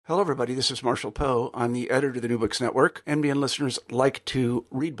Hello, everybody. This is Marshall Poe. I'm the editor of the New Books Network. NBN listeners like to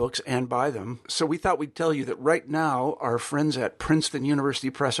read books and buy them. So we thought we'd tell you that right now, our friends at Princeton University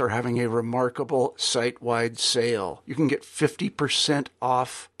Press are having a remarkable site-wide sale. You can get 50%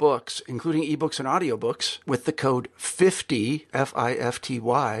 off books, including ebooks and audiobooks, with the code 50,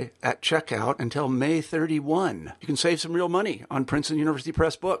 F-I-F-T-Y, at checkout until May 31. You can save some real money on Princeton University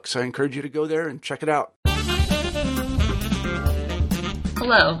Press books. I encourage you to go there and check it out.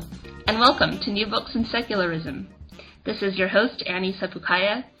 Hello, and welcome to New Books in Secularism. This is your host, Annie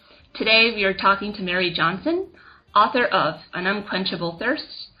Sepukaya. Today we are talking to Mary Johnson, author of An Unquenchable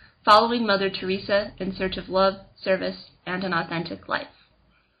Thirst, Following Mother Teresa in Search of Love, Service, and an Authentic Life.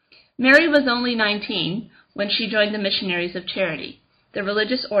 Mary was only 19 when she joined the Missionaries of Charity, the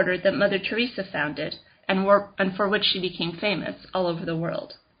religious order that Mother Teresa founded and for which she became famous all over the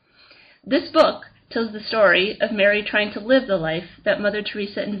world. This book tells the story of Mary trying to live the life that Mother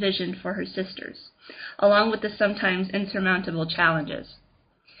Teresa envisioned for her sisters, along with the sometimes insurmountable challenges.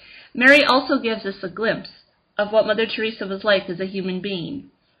 Mary also gives us a glimpse of what Mother Teresa was like as a human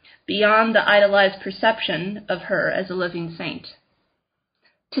being, beyond the idolized perception of her as a living saint.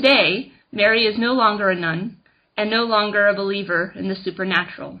 Today, Mary is no longer a nun and no longer a believer in the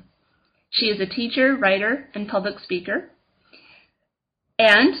supernatural. She is a teacher, writer, and public speaker,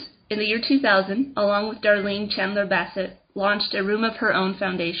 and in the year 2000, along with Darlene Chandler Bassett, launched a Room of Her Own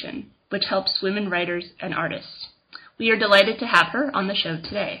foundation, which helps women writers and artists. We are delighted to have her on the show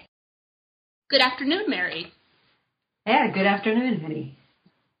today. Good afternoon, Mary. Yeah, good afternoon, Hetty.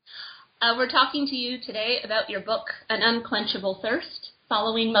 We're talking to you today about your book, An Unquenchable Thirst,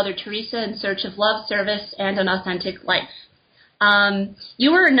 Following Mother Teresa in Search of Love, Service, and an Authentic Life.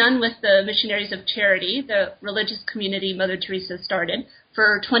 You were a nun with the Missionaries of Charity, the religious community Mother Teresa started,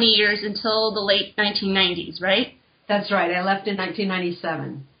 for 20 years until the late 1990s, right? That's right. I left in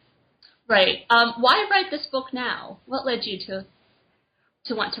 1997. Right. Why write this book now? What led you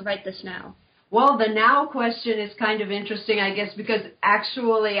to want to write this now? Well, the now question is kind of interesting, I guess, because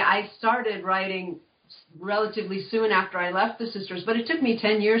actually I started writing relatively soon after I left the sisters, but it took me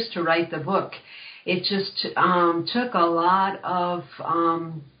 10 years to write the book. It just took a lot of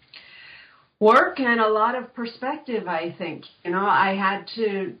work and a lot of perspective, I think. You know, I had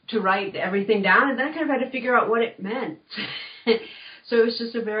to write everything down, and then I kind of had to figure out what it meant. So it was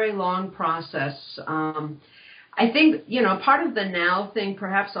just a very long process. I think, you know, part of the now thing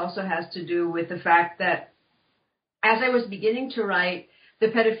perhaps also has to do with the fact that as I was beginning to write, the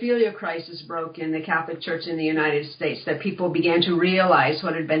pedophilia crisis broke in the Catholic Church in the United States, that people began to realize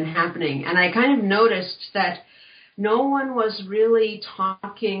what had been happening. And I kind of noticed that no one was really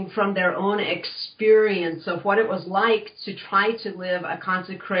talking from their own experience of what it was like to try to live a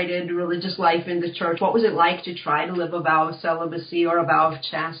consecrated religious life in the church. What was it like to try to live a vow of celibacy or a vow of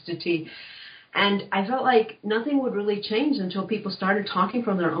chastity? And I felt like nothing would really change until people started talking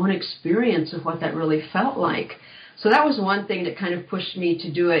from their own experience of what that really felt like. So that was one thing that kind of pushed me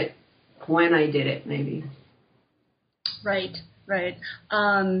to do it when I did it, maybe. Right.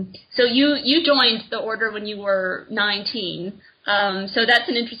 So you joined the order when you were 19. So that's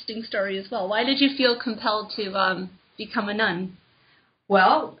an interesting story as well. Why did you feel compelled to become a nun?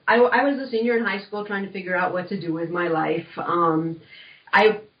 Well, I was a senior in high school trying to figure out what to do with my life.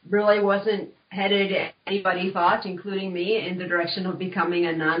 I really wasn't headed, anybody thought, including me, in the direction of becoming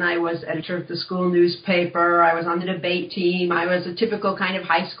a nun. I was editor of the school newspaper. I was on the debate team. I was a typical kind of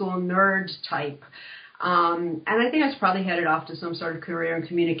high school nerd type. And I think I was probably headed off to some sort of career in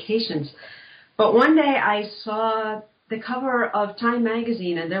communications. But one day I saw the cover of Time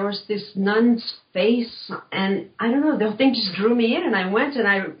magazine, and there was this nun's face, and I don't know, the thing just drew me in, and I went and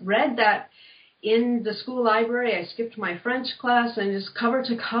I read that in the school library. I skipped my French class, and just cover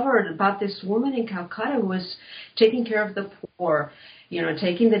to cover about this woman in Calcutta who was taking care of the poor, you know,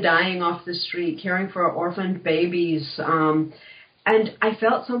 taking the dying off the street, caring for orphaned babies. And I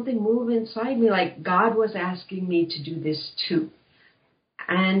felt something move inside me, like God was asking me to do this too.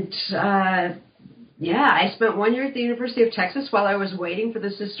 And, I spent 1 year at the University of Texas while I was waiting for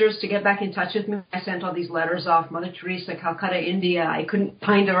the sisters to get back in touch with me. I sent all these letters off, Mother Teresa, Calcutta, India. I couldn't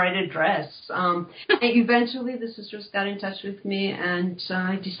find the right address. And eventually the sisters got in touch with me, and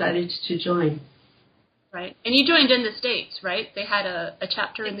I decided to join. Right. And you joined in the States, right? They had a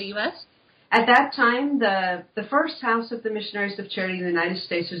chapter in the U.S.? At that time, the first house of the Missionaries of Charity in the United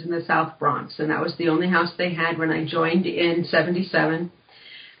States was in the South Bronx, and that was the only house they had when I joined in 77.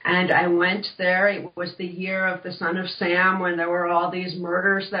 And I went there. It was the year of the Son of Sam, when there were all these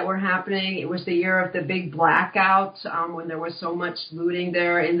murders that were happening. It was the year of the big blackout, when there was so much looting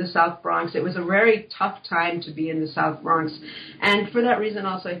there in the South Bronx. It was a very tough time to be in the South Bronx. And for that reason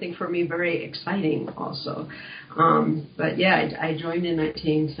also, I think for me, very exciting also. But yeah, I joined in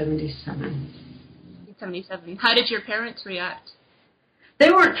 1977. How did your parents react? They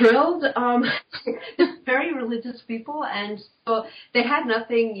weren't thrilled. They're very religious people, and so they had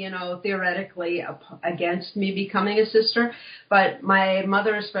nothing, theoretically against me becoming a sister. But my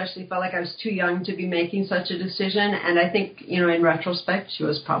mother especially felt like I was too young to be making such a decision, and I think, in retrospect, she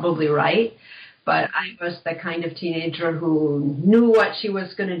was probably right. But I was the kind of teenager who knew what she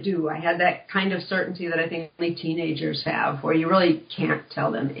was going to do. I had that kind of certainty that I think only teenagers have, where you really can't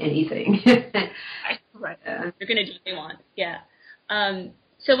tell them anything. Right. You're going to do what they want. Yeah.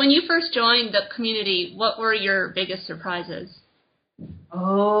 So when you first joined the community, what were your biggest surprises?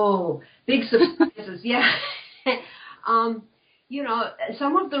 Oh, big surprises. Yeah.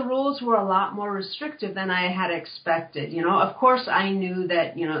 Some of the rules were a lot more restrictive than I had expected. Of course I knew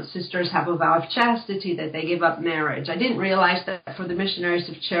that, sisters have a vow of chastity, that they give up marriage. I didn't realize that for the missionaries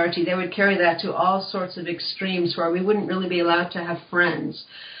of charity, they would carry that to all sorts of extremes where we wouldn't really be allowed to have friends.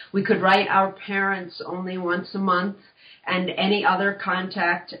 We could write our parents only once a month, and any other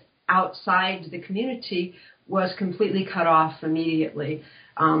contact outside the community was completely cut off immediately.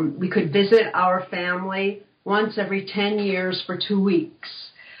 We could visit our family once every 10 years for 2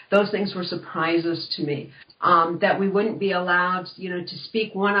 weeks. Those things were surprises to me. That we wouldn't be allowed, to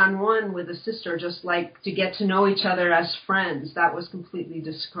speak one-on-one with a sister, just like to get to know each other as friends. That was completely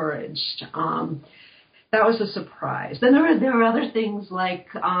discouraged. That was a surprise. Then there were other things like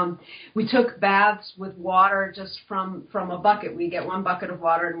we took baths with water just from a bucket. We get one bucket of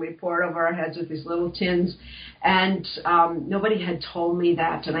water and we pour it over our heads with these little tins. And nobody had told me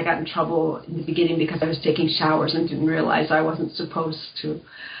that, and I got in trouble in the beginning because I was taking showers and didn't realize I wasn't supposed to.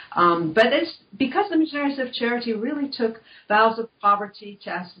 But it's because the missionaries of charity really took vows of poverty,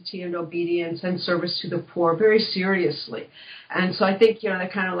 chastity, and obedience and service to the poor very seriously. And so I think, they're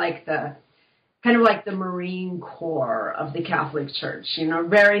kind of like the Marine Corps of the Catholic Church,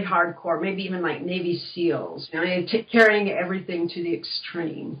 very hardcore, maybe even like Navy SEALs, carrying everything to the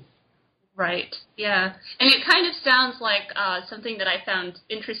extreme. Right, yeah. And it kind of sounds like something that I found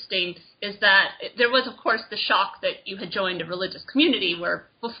interesting is that there was, of course, the shock that you had joined a religious community where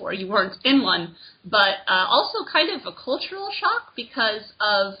before you weren't in one, but also kind of a cultural shock because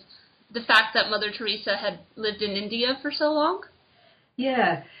of the fact that Mother Teresa had lived in India for so long.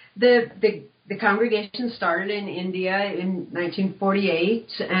 Yeah, the congregation started in India in 1948,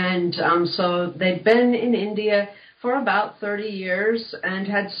 and so they'd been in India for about 30 years and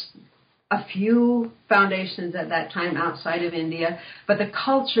had a few foundations at that time outside of India, but the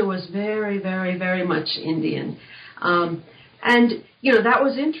culture was very, very, very much Indian. And, that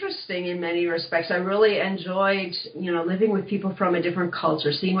was interesting in many respects. I really enjoyed, living with people from a different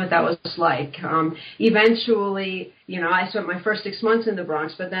culture, seeing what that was like. Eventually, I spent my first 6 months in the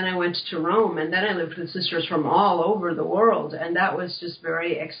Bronx, but then I went to Rome, and then I lived with sisters from all over the world, and that was just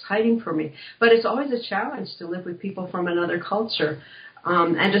very exciting for me. But it's always a challenge to live with people from another culture,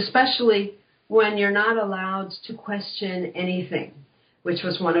 and especially when you're not allowed to question anything, which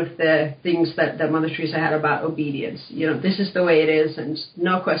was one of the things that Mother Teresa had about obedience. This is the way it is, and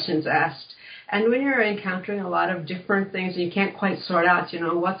no questions asked. And when you're encountering a lot of different things, and you can't quite sort out,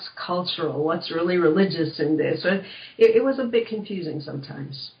 what's cultural, what's really religious in this, it was a bit confusing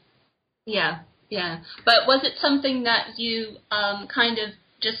sometimes. Yeah. But was it something that you kind of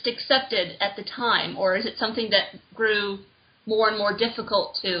just accepted at the time, or is it something that grew more and more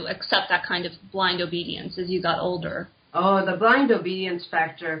difficult to accept that kind of blind obedience as you got older? Oh, the blind obedience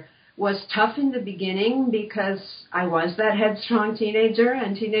factor was tough in the beginning because I was that headstrong teenager,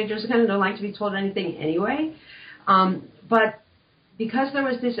 and teenagers kind of don't like to be told anything anyway. But because there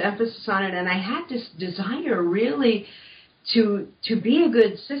was this emphasis on it, and I had this desire really to be a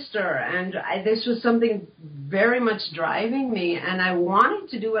good sister, and this was something very much driving me, and I wanted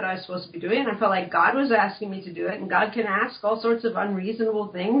to do what I was supposed to be doing, and I felt like God was asking me to do it, and God can ask all sorts of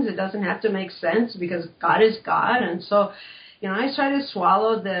unreasonable things. It doesn't have to make sense because God is God, and so, I tried to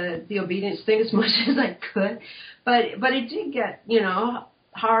swallow the obedience thing as much as I could, but it did get,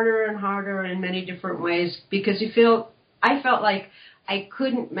 harder and harder in many different ways because I felt like I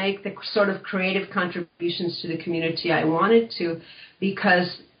couldn't make the sort of creative contributions to the community I wanted to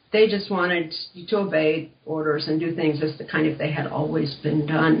because They just wanted you to obey orders and do things as the kind of they had always been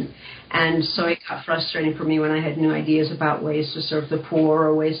done. And so it got frustrating for me when I had new ideas about ways to serve the poor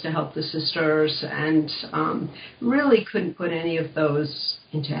or ways to help the sisters, and really couldn't put any of those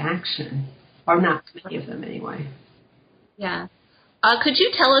into action, or not many of them anyway. Yeah. Could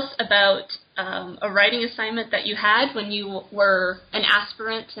you tell us about a writing assignment that you had when you were an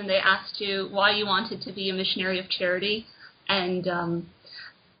aspirant and they asked you why you wanted to be a missionary of charity, and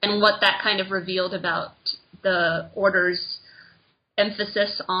what that kind of revealed about the order's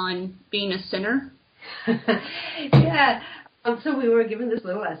emphasis on being a sinner? Yeah. So we were given this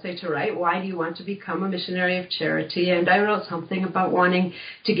little essay to write, why do you want to become a missionary of charity? And I wrote something about wanting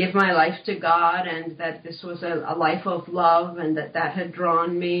to give my life to God, and that this was a life of love, and that had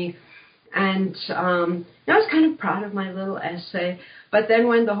drawn me. And I was kind of proud of my little essay. But then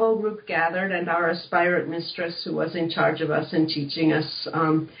when the whole group gathered, and our aspirant mistress, who was in charge of us and teaching us,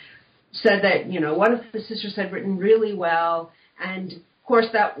 said that, one of the sisters had written really well. And, of course,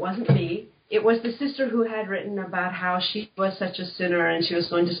 that wasn't me. It was the sister who had written about how she was such a sinner and she was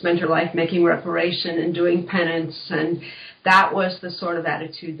going to spend her life making reparation and doing penance. And that was the sort of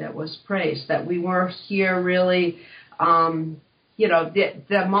attitude that was praised, that we were here really, the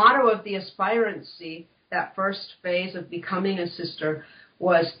motto of the aspirancy, that first phase of becoming a sister,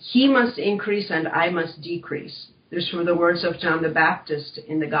 was he must increase and I must decrease. These were the words of John the Baptist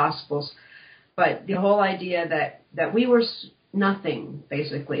in the Gospels. But the whole idea that we were nothing,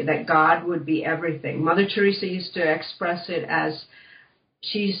 basically, that God would be everything. Mother Teresa used to express it as,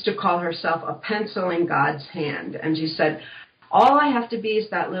 she used to call herself a pencil in God's hand. And she said, all I have to be is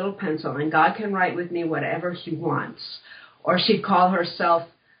that little pencil, and God can write with me whatever he wants. Or she'd call herself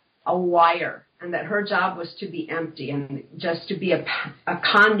a wire, and that her job was to be empty and just to be a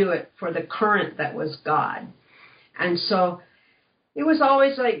conduit for the current that was God. And so it was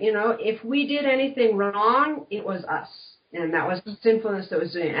always like, if we did anything wrong, it was us. And that was the sinfulness that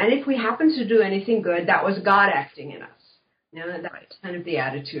was doing it. And if we happened to do anything good, that was God acting in us. That's kind of the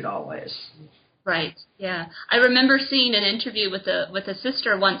attitude always. Right. Yeah. I remember seeing an interview with a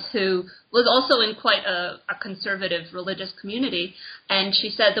sister once who was also in quite a conservative religious community, and she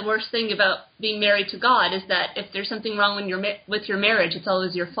said the worst thing about being married to God is that if there's something wrong with your marriage, it's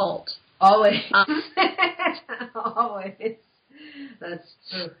always your fault. Always. Always. That's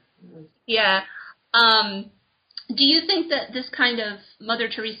true. Yeah. Do you think that this kind of Mother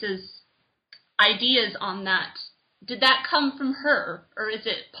Teresa's ideas on that, did that come from her, or is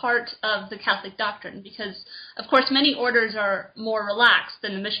it part of the Catholic doctrine? Because, of course, many orders are more relaxed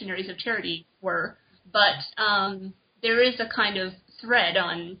than the missionaries of charity were, but there is a kind of thread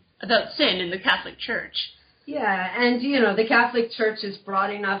about sin in the Catholic Church. Yeah, and, the Catholic Church is broad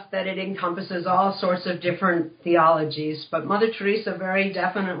enough that it encompasses all sorts of different theologies, but Mother Teresa very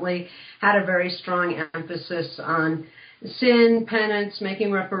definitely had a very strong emphasis on sin, penance,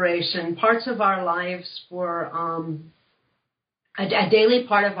 making reparation. Parts of our lives were, a daily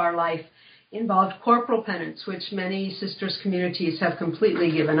part of our life involved corporal penance, which many sisters' communities have completely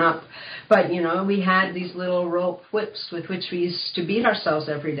given up. But, we had these little rope whips with which we used to beat ourselves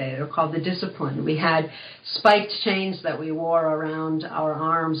every day. They were called the discipline. We had spiked chains that we wore around our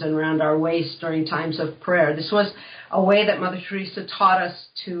arms and around our waist during times of prayer. This was a way that Mother Teresa taught us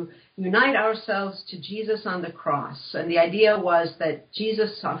to unite ourselves to Jesus on the cross. And the idea was that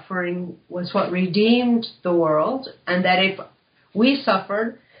Jesus' suffering was what redeemed the world, and that if we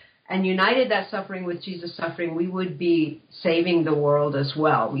suffered and united that suffering with Jesus' suffering, we would be saving the world as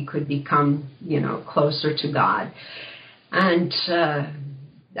well. We could become, closer to God. And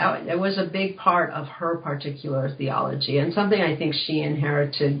that was a big part of her particular theology, and something I think she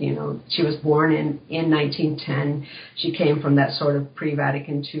inherited. She was born in 1910. She came from that sort of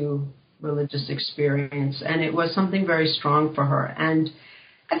pre-Vatican II religious experience, and it was something very strong for her. And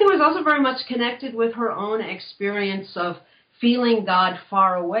I think it was also very much connected with her own experience of feeling God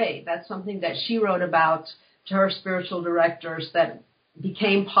far away. That's something that she wrote about to her spiritual directors that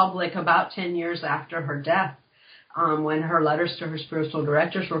became public about 10 years after her death. When her letters to her spiritual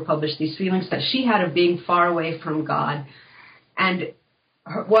directors were published, these feelings that she had of being far away from God. And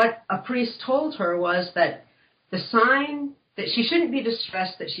what a priest told her was that the sign that she shouldn't be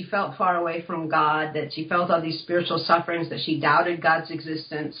distressed that she felt far away from God, that she felt all these spiritual sufferings, that she doubted God's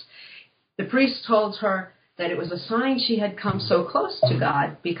existence. The priest told her that it was a sign she had come so close to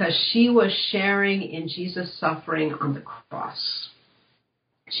God because she was sharing in Jesus' suffering on the cross.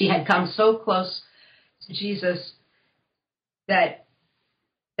 She had come so close to Jesus that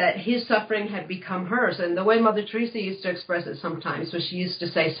his suffering had become hers. And the way Mother Teresa used to express it sometimes was she used to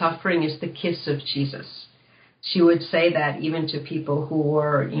say suffering is the kiss of Jesus. she would say that even to people who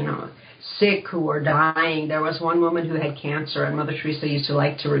were, sick, who were dying. There was one woman who had cancer, and Mother Teresa used to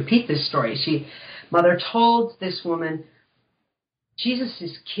like to repeat this story. Mother told this woman, Jesus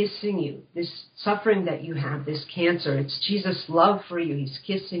is kissing you. This suffering that you have, this cancer, it's Jesus' love for you. He's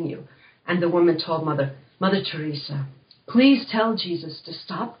kissing you. And the woman told Mother Teresa, please tell Jesus to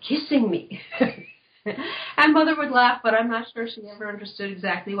stop kissing me. And Mother would laugh, but I'm not sure she ever understood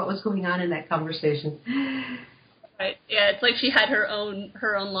exactly what was going on in that conversation. Right. Yeah, it's like she had her own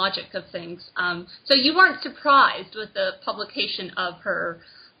logic of things. So you weren't surprised with the publication of her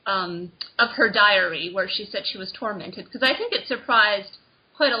diary where she said she was tormented, because I think it surprised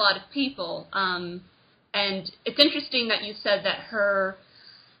quite a lot of people. And it's interesting that you said that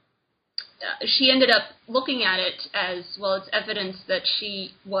she ended up looking at it as, well, it's evidence that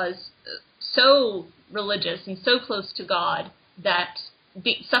she was so religious and so close to God that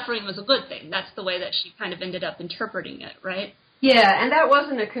suffering was a good thing. That's the way that she kind of ended up interpreting it, right? Yeah, and that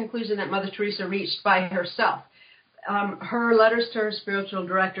wasn't a conclusion that Mother Teresa reached by herself. Her letters to her spiritual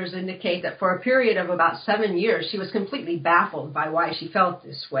directors indicate that for a period of about 7 years, she was completely baffled by why she felt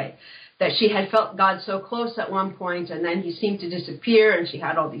this way. That she had felt God so close at one point, and then he seemed to disappear, and she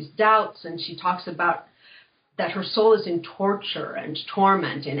had all these doubts, and she talks about that her soul is in torture and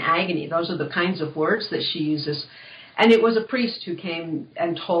torment and agony. Those are the kinds of words that she uses. And it was a priest who came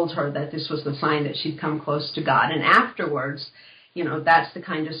and told her that this was the sign that she'd come close to God. And afterwards, that's the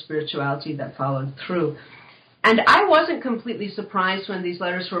kind of spirituality that followed through. And I wasn't completely surprised when these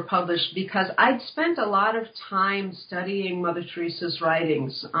letters were published, because I'd spent a lot of time studying Mother Teresa's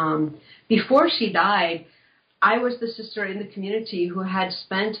writings. Before she died, I was the sister in the community who had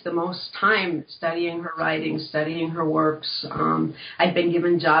spent the most time studying her writings, studying her works. I'd been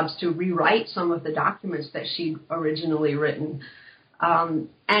given jobs to rewrite some of the documents that she'd originally written. And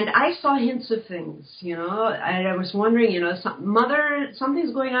I saw hints of things, and I was wondering, Mother,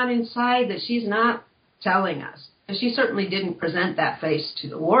 something's going on inside that she's not telling us. And she certainly didn't present that face to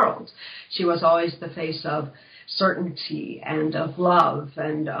the world. She was always the face of certainty and of love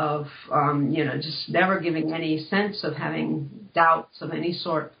and of, just never giving any sense of having doubts of any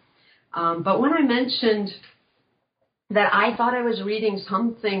sort. But when I mentioned that I thought I was reading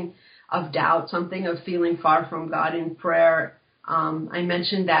something of doubt, something of feeling far from God in prayer, I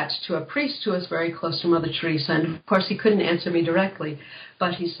mentioned that to a priest who was very close to Mother Teresa, and of course he couldn't answer me directly,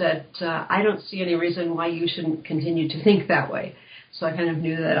 but he said, I don't see any reason why you shouldn't continue to think that way. So I kind of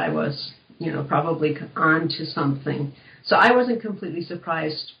knew that I was, probably on to something. So I wasn't completely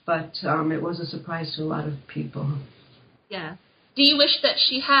surprised, but it was a surprise to a lot of people. Yeah. Do you wish that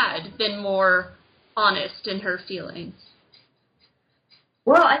she had been more honest in her feelings?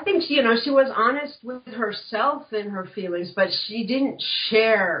 Well, I think, she was honest with herself in her feelings, but she didn't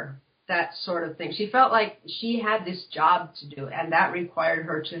share that sort of thing. She felt like she had this job to do, and that required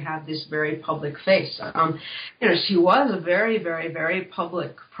her to have this very public face. She was a very, very, very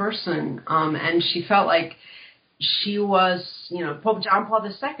public person, and she felt like she was, Pope John Paul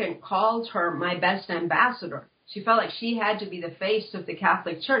II called her my best ambassador. She felt like she had to be the face of the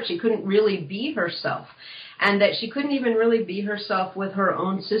Catholic Church. She couldn't really be herself. And that she couldn't even really be herself with her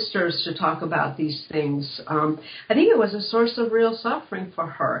own sisters to talk about these things. I think it was a source of real suffering for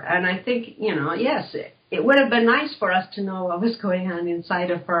her. And I think, yes, it would have been nice for us to know what was going on inside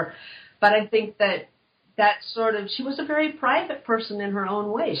of her. But I think that she was a very private person in her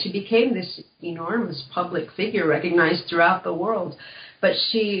own way. She became this enormous public figure recognized throughout the world. But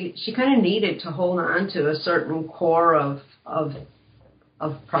she kind of needed to hold on to a certain core of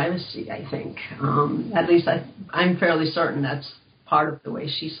privacy, I think. At least I'm fairly certain that's part of the way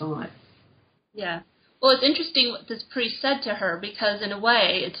she saw it. Yeah. Well, it's interesting what this priest said to her, because in a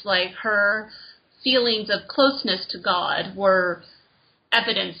way it's like her feelings of closeness to God were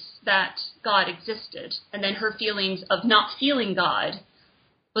evidence that God existed, and then her feelings of not feeling God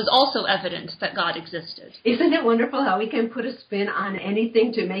was also evidence that God existed. Isn't it wonderful how we can put a spin on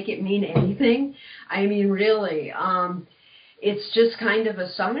anything to make it mean anything? I mean, really. It's just kind of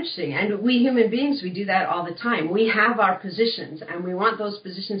astonishing. And we human beings, we do that all the time. We have our positions, and we want those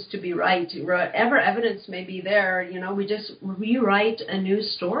positions to be right. Whatever evidence may be there, we just rewrite a new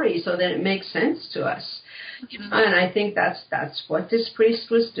story so that it makes sense to us. Mm-hmm. And I think that's what this priest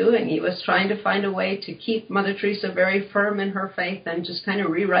was doing. He was trying to find a way to keep Mother Teresa very firm in her faith and just kind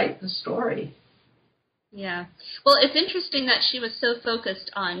of rewrite the story. Yeah. Well, it's interesting that she was so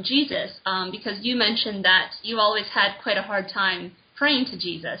focused on Jesus, because you mentioned that you always had quite a hard time praying to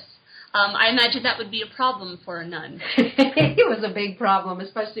Jesus. I imagine that would be a problem for a nun. It was a big problem,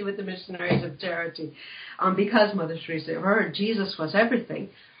 especially with the missionaries of charity, because Mother Teresa, for her, Jesus was everything.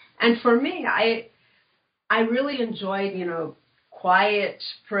 And for me, I I really enjoyed, quiet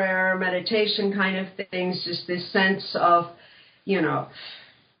prayer, meditation kind of things, just this sense of,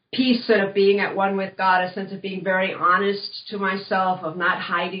 peace, sort of being at one with God, a sense of being very honest to myself, of not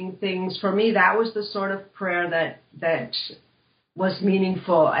hiding things. For me, that was the sort of prayer that was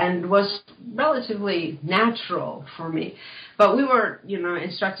meaningful and was relatively natural for me. But we were,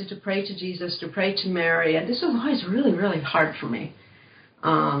 instructed to pray to Jesus, to pray to Mary, and this was always really, really hard for me.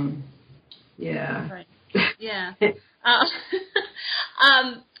 Yeah. Right. Yeah. Could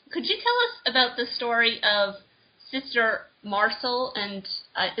you tell us about the story of Sister Marcel and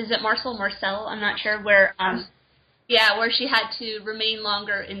is it Marcel? I'm not sure where. Where she had to remain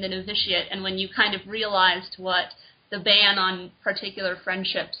longer in the novitiate, and when you kind of realized what the ban on particular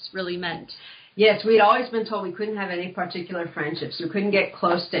friendships really meant. Yes, we'd always been told we couldn't have any particular friendships. We couldn't get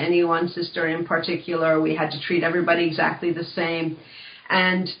close to any one sister in particular. We had to treat everybody exactly the same.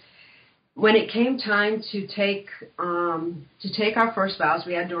 And when it came time to take our first vows,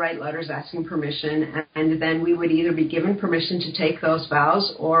 we had to write letters asking permission, and then we would either be given permission to take those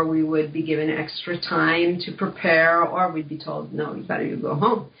vows, or we would be given extra time to prepare, or we'd be told, no, you better go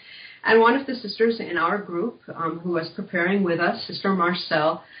home. And one of the sisters in our group who was preparing with us, Sister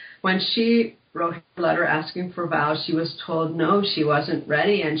Marcel, when she wrote her letter asking for vows, she was told no, she wasn't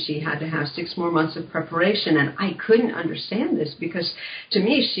ready, and she had to have 6 more months of preparation. And I couldn't understand this, because to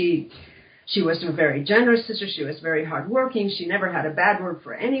me, she was a very generous sister. She was very hardworking. She never had a bad word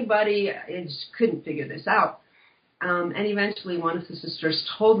for anybody. I just couldn't figure this out. And eventually one of the sisters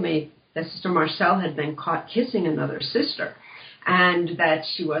told me that Sister Marcel had been caught kissing another sister, and that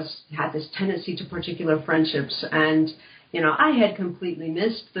she had this tendency to particular friendships. And, I had completely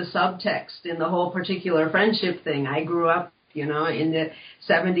missed the subtext in the whole particular friendship thing. I grew up, in the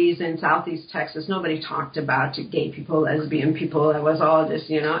 70s in Southeast Texas. Nobody talked about gay people, lesbian people. It was all just,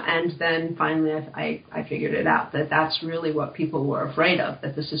 and then finally I figured it out, that that's really what people were afraid of,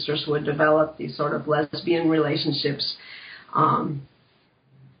 that the sisters would develop these sort of lesbian relationships. And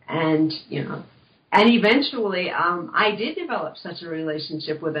eventually I did develop such a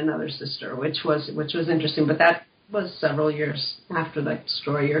relationship with another sister, which was interesting, but that was several years after the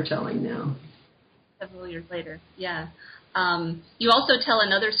story you're telling now. Several years later, yeah. You also tell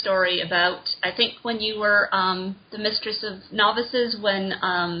another story about, I think, when you were the mistress of novices, when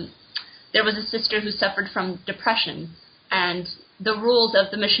there was a sister who suffered from depression, and the rules of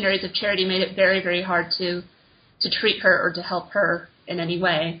the Missionaries of Charity made it very, very hard to treat her or to help her in any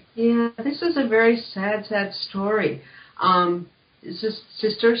way. Yeah, this is a very sad, sad story. This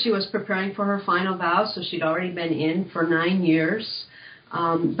sister, she was preparing for her final vows, so she'd already been in for 9 years.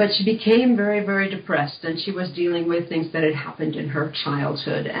 But she became very, very depressed, and she was dealing with things that had happened in her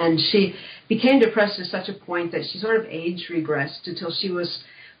childhood. And she became depressed to such a point that she sort of age regressed until she was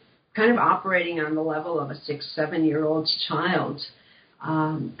kind of operating on the level of a 6-7-year-old child.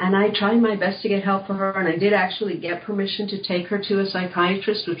 And I tried my best to get help for her, and I did actually get permission to take her to a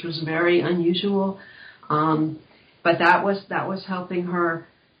psychiatrist, which was very unusual. But that was helping her.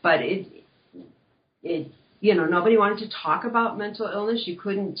 But nobody wanted to talk about mental illness. You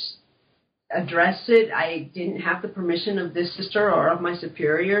couldn't address it. I didn't have the permission of this sister or of my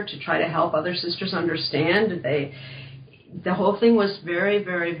superior to try to help other sisters understand. The whole thing was very,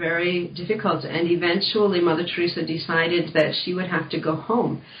 very, very difficult. And eventually Mother Teresa decided that she would have to go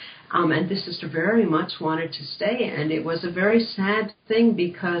home. And this sister very much wanted to stay. And it was a very sad thing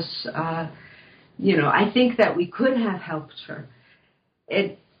because, I think that we could have helped her.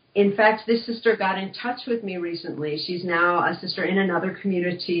 In fact, this sister got in touch with me recently. She's now a sister in another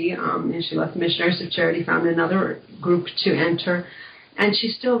community, and she left the Missionaries of Charity, found another group to enter, and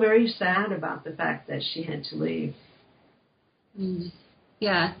she's still very sad about the fact that she had to leave.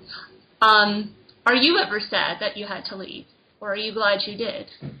 Yeah. Are you ever sad that you had to leave, or are you glad you did?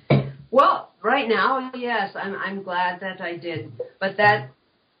 Well, right now, yes, I'm glad that I did, but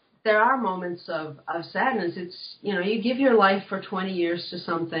there are moments of sadness. It's, you give your life for 20 years to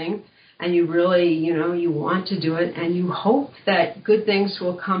something, and you really, you want to do it, and you hope that good things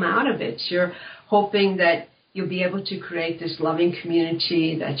will come out of it. You're hoping that you'll be able to create this loving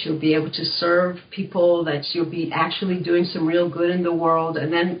community, that you'll be able to serve people, that you'll be actually doing some real good in the world,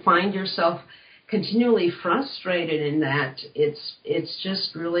 and then find yourself continually frustrated in that. It's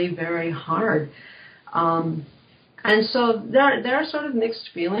just really very hard. And so there are sort of mixed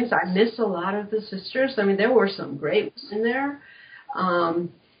feelings. I miss a lot of the sisters. I mean, there were some great ones in there.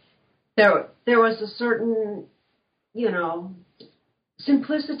 There was a certain,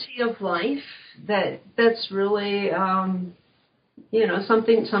 simplicity of life that's really,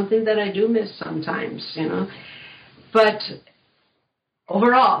 something that I do miss sometimes, But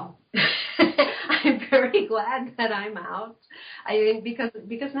overall, I'm very glad that I'm out. I think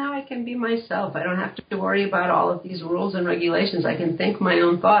because now I can be myself. I don't have to worry about all of these rules and regulations. I can think my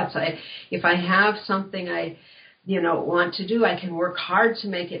own thoughts. If I have something I want to do, I can work hard to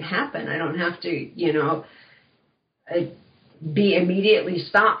make it happen. I don't have to, be immediately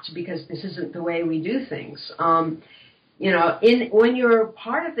stopped because this isn't the way we do things. When you're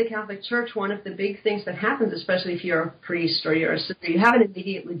part of the Catholic Church, one of the big things that happens, especially if you're a priest or you're a sister, you have an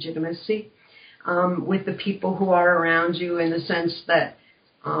immediate legitimacy with the people who are around you, in the sense that,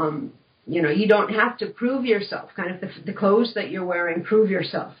 you don't have to prove yourself. Kind of the clothes that you're wearing prove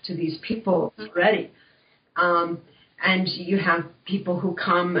yourself to these people already. And you have people who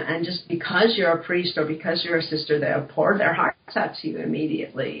come, and just because you're a priest or because you're a sister, they'll pour their hearts out to you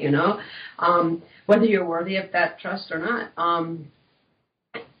immediately, whether you're worthy of that trust or not.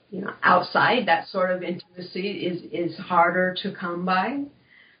 Outside, that sort of intimacy is harder to come by.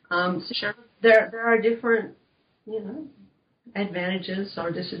 Sure. There are different, advantages or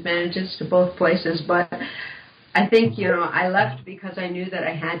disadvantages to both places, but I think, I left because I knew that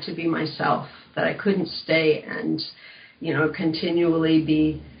I had to be myself, that I couldn't stay and,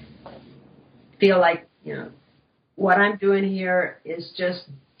 continually feel like, what I'm doing here is just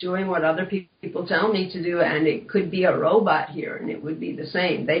doing what other people tell me to do, and it could be a robot here, and it would be the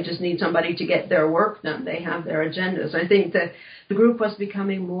same. They just need somebody to get their work done. They have their agendas. I think that the group was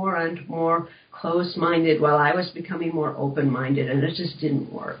becoming more and more closed-minded while I was becoming more open-minded, and it just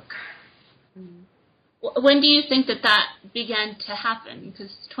didn't work. When do you think that began to happen?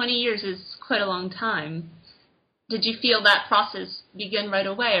 Because 20 years is quite a long time. Did you feel that process begin right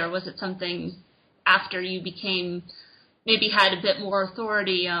away, or was it something after you maybe had a bit more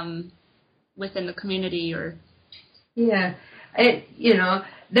authority within the community? Or Yeah,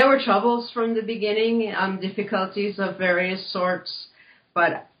 there were troubles from the beginning, difficulties of various sorts,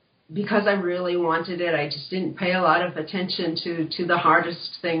 but because I really wanted it, I just didn't pay a lot of attention to the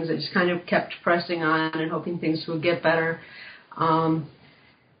hardest things. I just kind of kept pressing on and hoping things would get better.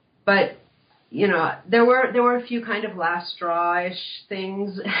 But there were a few kind of last straw-ish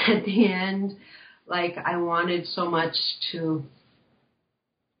things at the end. Like, I wanted so much to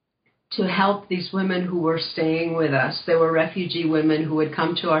help these women who were staying with us. They were refugee women who would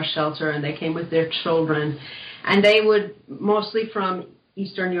come to our shelter, and they came with their children, and they would mostly from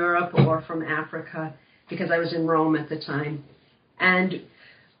Eastern Europe or from Africa, because I was in Rome at the time. And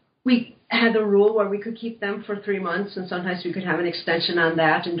we had the rule where we could keep them for 3 months, and sometimes we could have an extension on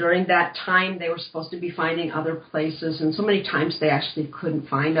that. And during that time, they were supposed to be finding other places, and so many times they actually couldn't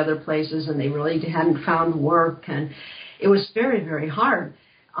find other places, and they really hadn't found work. And it was very, very hard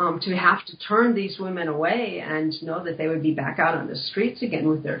to have to turn these women away and know that they would be back out on the streets again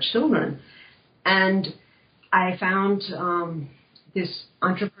with their children. And I found this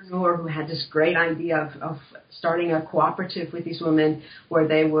entrepreneur who had this great idea of starting a cooperative with these women where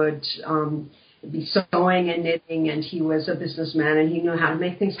they would be sewing and knitting, and he was a businessman and he knew how to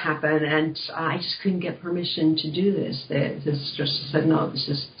make things happen, and I just couldn't get permission to do this. The sisters said, no,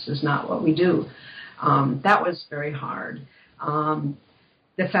 this is not what we do. That was very hard.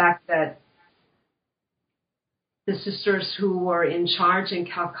 The fact that the sisters who were in charge in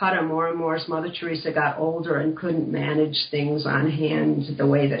Calcutta, more and more as Mother Teresa got older and couldn't manage things on hand the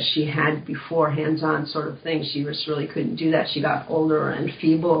way that she had before, hands-on sort of thing. She just really couldn't do that. She got older and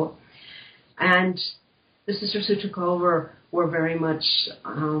feeble. And the sisters who took over were very much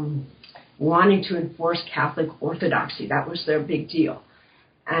wanting to enforce Catholic orthodoxy. That was their big deal.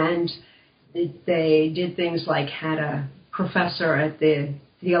 And they did things like had a professor at the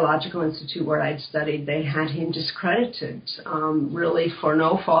Theological Institute where I'd studied, they had him discredited, really for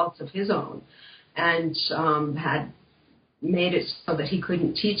no fault of his own, and had made it so that he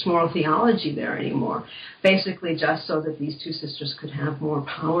couldn't teach moral theology there anymore, basically just so that these two sisters could have more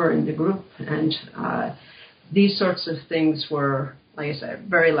power in the group. And these sorts of things were, like I said,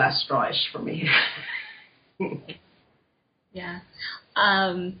 very last straw-ish for me. Yeah.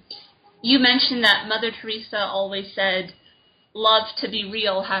 You mentioned that Mother Teresa always said, love to be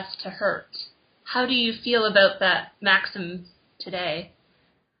real has to hurt. How do you feel about that maxim today?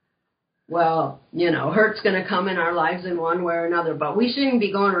 Well, hurt's going to come in our lives in one way or another, but we shouldn't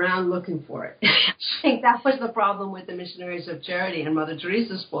be going around looking for it. I think that was the problem with the Missionaries of Charity and Mother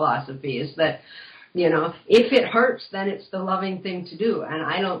Teresa's philosophy, is that, if it hurts, then it's the loving thing to do. And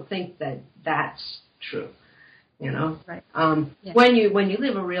I don't think that that's true, Right. Yeah. When you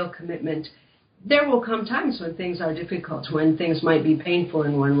live a real commitment, there will come times when things are difficult, when things might be painful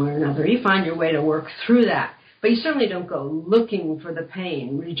in one way or another. You find your way to work through that. But you certainly don't go looking for the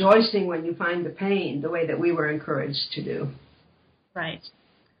pain, rejoicing when you find the pain, the way that we were encouraged to do. Right.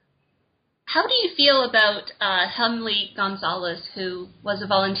 How do you feel about Hemley Gonzalez, who was a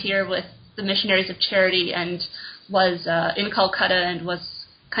volunteer with the Missionaries of Charity and was in Calcutta and was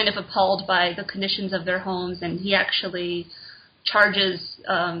kind of appalled by the conditions of their homes, and he actually charges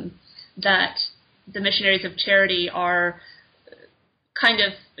that the Missionaries of Charity are kind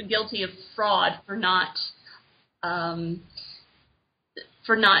of guilty of fraud for not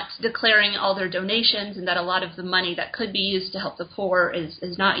declaring all their donations, and that a lot of the money that could be used to help the poor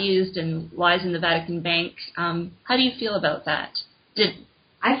is not used and lies in the Vatican Bank. How do you feel about that?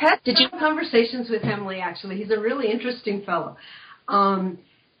 I've had conversations with Hemley, actually. He's a really interesting fellow.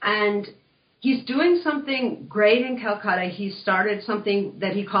 And he's doing something great in Calcutta. He started something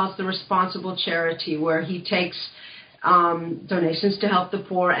that he calls the Responsible Charity, where he takes donations to help the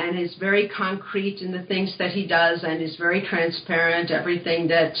poor and is very concrete in the things that he does and is very transparent. Everything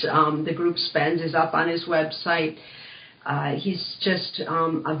that the group spends is up on his website. He's just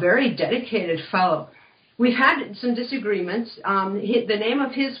a very dedicated fellow. We've had some disagreements. The name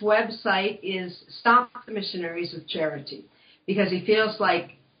of his website is Stop the Missionaries of Charity, because he feels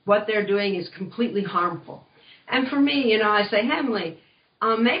like what they're doing is completely harmful. And for me, I say, Hemley,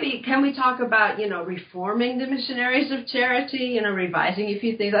 maybe can we talk about, reforming the Missionaries of Charity, revising a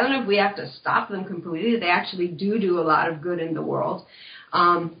few things. I don't know if we have to stop them completely. They actually do a lot of good in the world.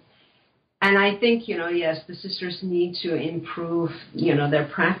 And I think, yes, the sisters need to improve, their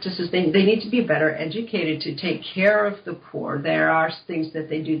practices. They need to be better educated to take care of the poor. There are things that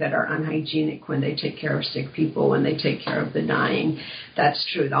they do that are unhygienic when they take care of sick people, when they take care of the dying. That's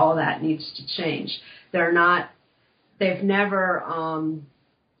true. All that needs to change. They've never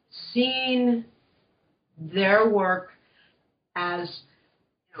seen their work as,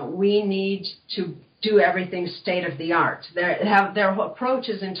 we need to do everything state of the art. Their approach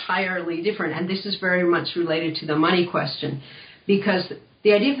is entirely different, and this is very much related to the money question, because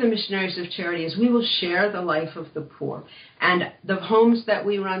the idea of the Missionaries of Charity is we will share the life of the poor, and the homes that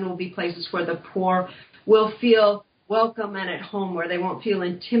we run will be places where the poor will feel welcome and at home, where they won't feel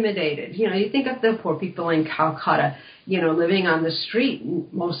intimidated. You think of the poor people in Calcutta, living on the street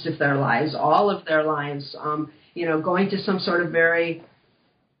most of their lives, all of their lives, going to some sort of very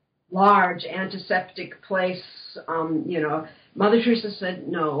large antiseptic place. Mother Teresa said,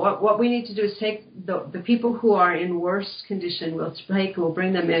 no, what we need to do is take the people who are in worse condition, we'll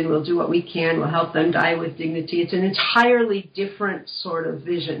bring them in, we'll do what we can, we'll help them die with dignity. It's an entirely different sort of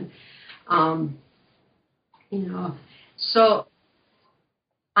vision. So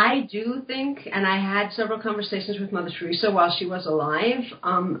I do think, and I had several conversations with Mother Teresa while she was alive,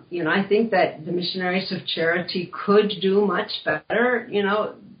 I think that the Missionaries of Charity could do much better.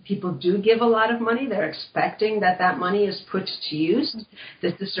 People do give a lot of money. They're expecting that money is put to use.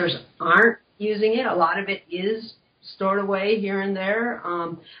 The sisters aren't using it. A lot of it is stored away here and there.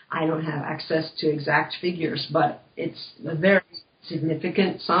 I don't have access to exact figures, but it's very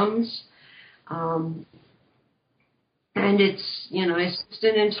significant sums. And it's just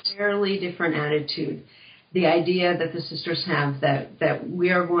an entirely different attitude. The idea that the sisters have that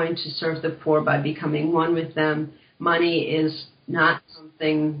we are going to serve the poor by becoming one with them. Money is not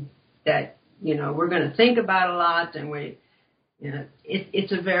something that, we're going to think about a lot, and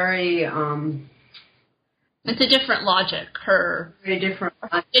it's a very... it's a different logic. Very different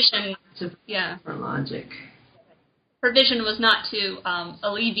vision. It's a different logic. Her vision was not to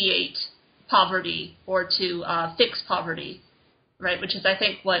alleviate poverty or to fix poverty, right? Which is, I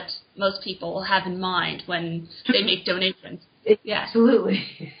think, what most people have in mind when they make donations. Absolutely.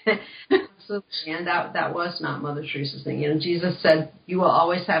 Absolutely. And that was not Mother Teresa's thing. Jesus said, you will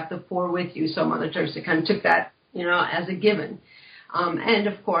always have the poor with you. So Mother Teresa kind of took that, as a given. And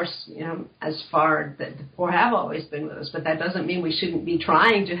of course, as far that the poor have always been with us, but that doesn't mean we shouldn't be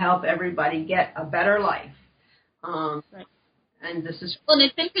trying to help everybody get a better life. Right. And this is... Well, and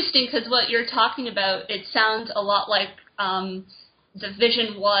it's interesting because what you're talking about, it sounds a lot like the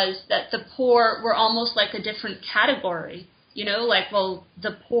vision was that the poor were almost like a different category,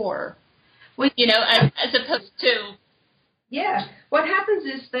 the poor, as opposed to... Yeah. What happens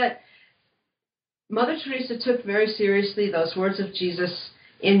is that Mother Teresa took very seriously those words of Jesus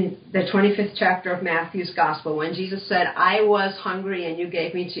in the 25th chapter of Matthew's Gospel, when Jesus said, I was hungry and you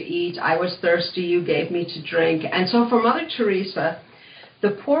gave me to eat. I was thirsty, you gave me to drink. And so for Mother Teresa,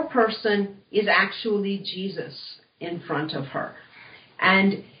 the poor person is actually Jesus in front of her.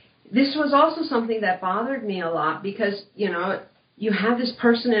 And this was also something that bothered me a lot because, you have this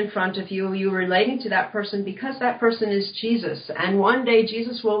person in front of you, you're relating to that person because that person is Jesus. And one day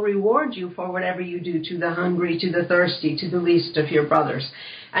Jesus will reward you for whatever you do to the hungry, to the thirsty, to the least of your brothers.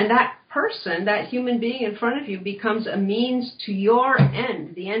 And that person, that human being in front of you, becomes a means to your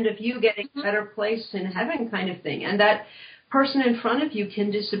end, the end of you getting a better place in heaven kind of thing. And that person in front of you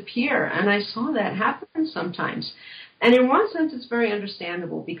can disappear. And I saw that happen sometimes. And in one sense, it's very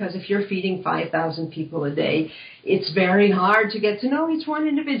understandable, because if you're feeding 5,000 people a day, it's very hard to get to know each one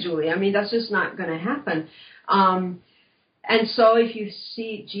individually. I mean, that's just not going to happen. And so if you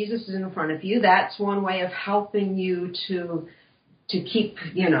see Jesus is in front of you, that's one way of helping you to keep,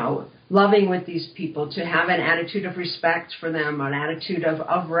 loving with these people, to have an attitude of respect for them, an attitude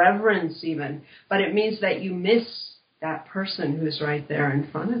of reverence even. But it means that you miss that person who's right there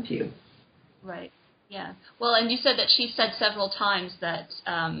in front of you. Right. Yeah. Well, and you said that she said several times that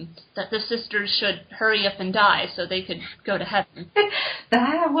that the sisters should hurry up and die so they could go to heaven.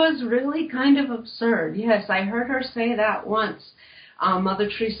 That was really kind of absurd. Yes, I heard her say that once. Mother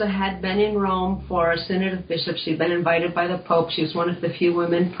Teresa had been in Rome for a synod of bishops. She'd been invited by the Pope. She was one of the few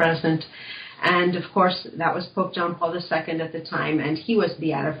women present. And, of course, that was Pope John Paul II at the time, and he was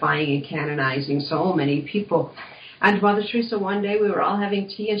beatifying and canonizing so many people. And Mother Teresa, one day, we were all having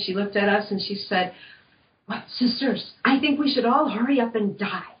tea, and she looked at us and she said, "Well, sisters, I think we should all hurry up and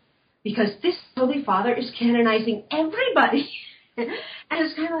die, because this Holy Father is canonizing everybody." And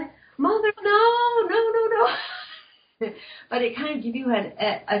it's kind of like, Mother, no. But it kind of gives you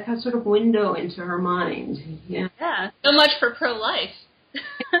a sort of window into her mind. Yeah. Yeah. So much for pro-life.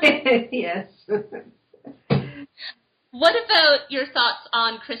 Yes. What about your thoughts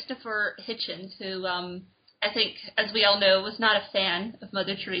on Christopher Hitchens, who I think, as we all know, was not a fan of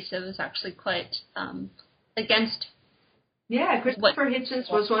Mother Teresa, was actually quite against. Yeah, Christopher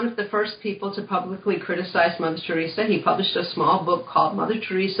Hitchens was one of the first people to publicly criticize Mother Teresa. He published a small book called Mother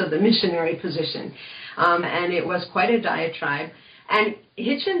Teresa, the Missionary Position, and it was quite a diatribe. And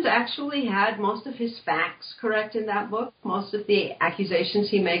Hitchens actually had most of his facts correct in that book. Most of the accusations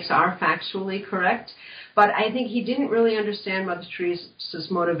he makes are factually correct. But I think he didn't really understand Mother Teresa's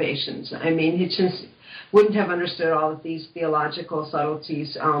motivations. I mean, Hitchens wouldn't have understood all of these theological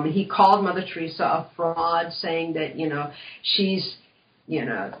subtleties. He called Mother Teresa a fraud, saying that, she's,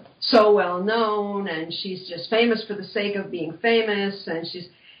 so well known, and she's just famous for the sake of being famous, and she's,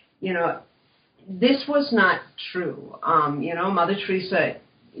 this was not true. Mother Teresa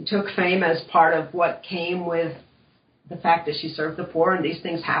took fame as part of what came with the fact that she served the poor, and these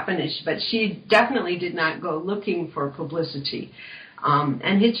things happened, but she definitely did not go looking for publicity. And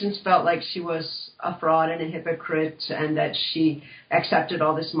Hitchens felt like she was a fraud and a hypocrite, and that she accepted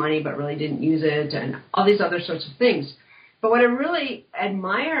all this money but really didn't use it, and all these other sorts of things. But what I really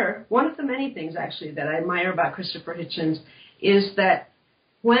admire, one of the many things actually that I admire about Christopher Hitchens, is that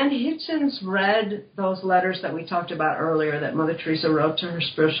when Hitchens read those letters that we talked about earlier that Mother Teresa wrote to her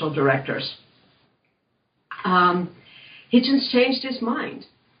spiritual directors, Hitchens changed his mind.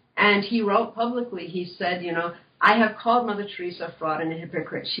 And he wrote publicly, he said, I have called Mother Teresa a fraud and a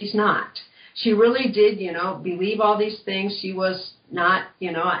hypocrite. She's not. She really did, believe all these things. She was not,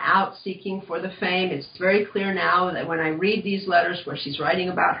 out seeking for the fame. It's very clear now that when I read these letters where she's writing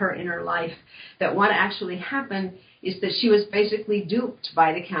about her inner life, that what actually happened is that she was basically duped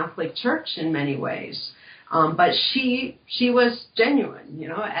by the Catholic Church in many ways. But she was genuine,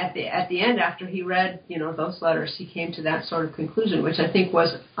 at the end, after he read, those letters, he came to that sort of conclusion, which I think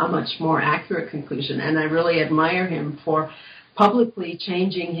was a much more accurate conclusion. And I really admire him for publicly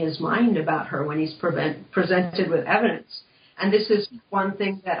changing his mind about her when he's presented with evidence. And this is one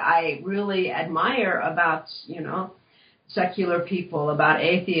thing that I really admire about, secular people, about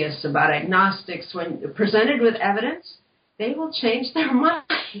atheists, about agnostics. When presented with evidence, they will change their mind.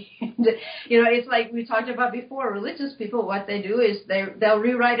 It's like we talked about before, religious people, what they do is they'll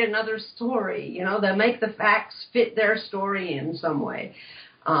rewrite another story. They'll make the facts fit their story in some way.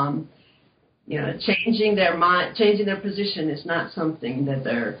 Changing their mind, changing their position is not something that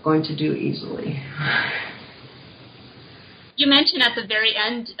they're going to do easily. You mentioned at the very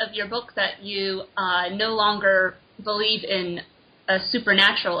end of your book that you no longer believe in a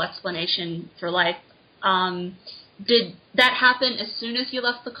supernatural explanation for life. Did that happen as soon as you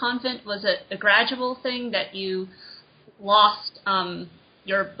left the convent? Was it a gradual thing that you lost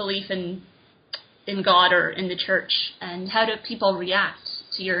your belief in God or in the church? And how do people react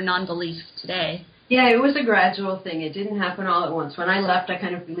to your non-belief today? Yeah, it was a gradual thing. It didn't happen all at once. When I left, I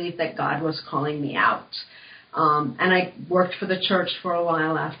kind of believed that God was calling me out. And I worked for the church for a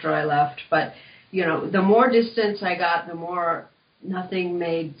while after I left. But, the more distance I got, the more nothing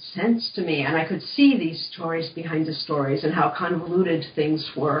made sense to me. And I could see these stories behind the stories and how convoluted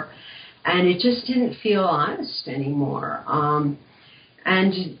things were. And it just didn't feel honest anymore.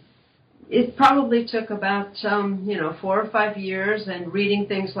 And it probably took about 4 or 5 years, and reading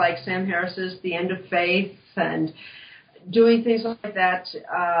things like Sam Harris's The End of Faith and doing things like that,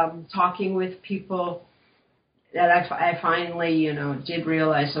 talking with people, that I finally, did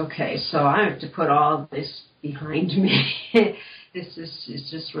realize, okay, so I have to put all this behind me. This is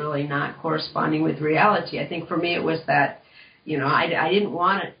just really not corresponding with reality. I think for me it was that, I didn't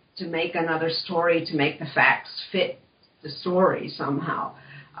want it to make another story to make the facts fit the story somehow.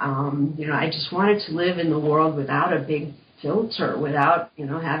 I just wanted to live in the world without a big filter, without,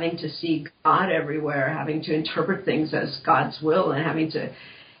 having to see God everywhere, having to interpret things as God's will, and having to,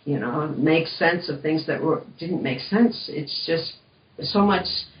 make sense of things that didn't make sense. It's just so much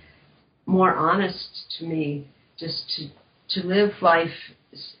more honest to me just to live life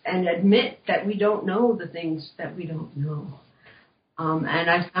and admit that we don't know the things that we don't know. And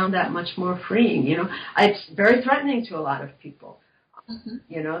I found that much more freeing. It's very threatening to a lot of people.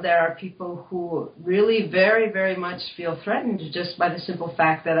 Mm-hmm. There are people who really very, very much feel threatened just by the simple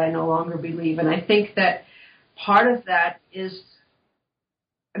fact that I no longer believe. And I think that part of that is,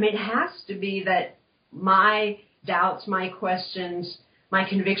 it has to be that my doubts, my questions, my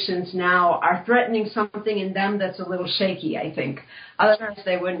convictions now are threatening something in them that's a little shaky, I think. Otherwise,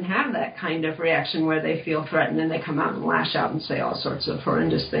 they wouldn't have that kind of reaction where they feel threatened and they come out and lash out and say all sorts of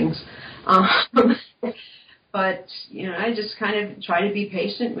horrendous things. But, I just kind of try to be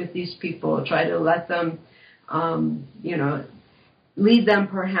patient with these people, try to let them, lead them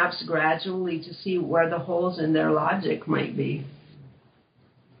perhaps gradually to see where the holes in their logic might be.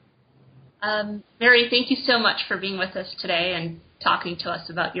 Mary, thank you so much for being with us today and talking to us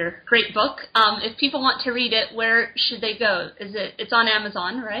about your great book. If people want to read it, where should they go? It's on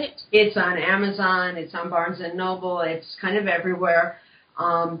Amazon, right? It's on Amazon. It's on Barnes & Noble. It's kind of everywhere.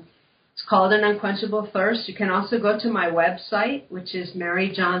 It's called An Unquenchable Thirst. You can also go to my website, which is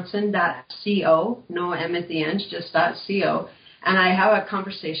maryjohnson.co. No M at the end, just .co. And I have a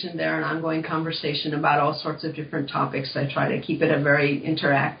conversation there, an ongoing conversation about all sorts of different topics. I try to keep it a very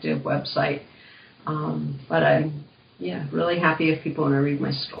interactive website. But I'm really happy if people want to read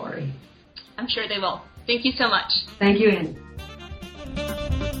my story. I'm sure they will. Thank you so much. Thank you, Annie.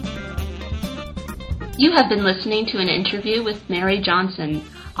 You have been listening to an interview with Mary Johnson,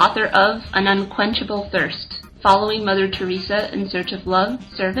 author of An Unquenchable Thirst, Following Mother Teresa in Search of Love,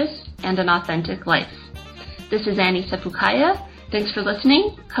 Service, and an Authentic Life. This is Annie Sepukaya. Thanks for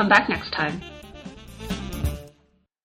listening. Come back next time.